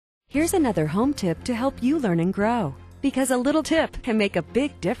Here's another home tip to help you learn and grow, because a little tip can make a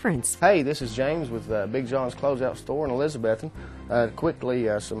big difference. Hey, this is James with Big John's Closeout store in Elizabethton. Quickly,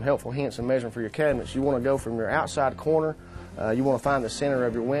 some helpful hints and measuring for your cabinets. You want to go from your outside corner. You want to find the center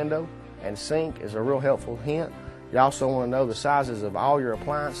of your window, and sink is a real helpful hint. You also want to know the sizes of all your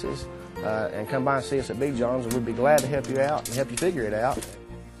appliances, and come by and see us at Big John's, and we'd be glad to help you out and help you figure it out.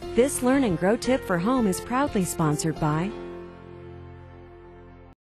 This Learn and Grow tip for home is proudly sponsored by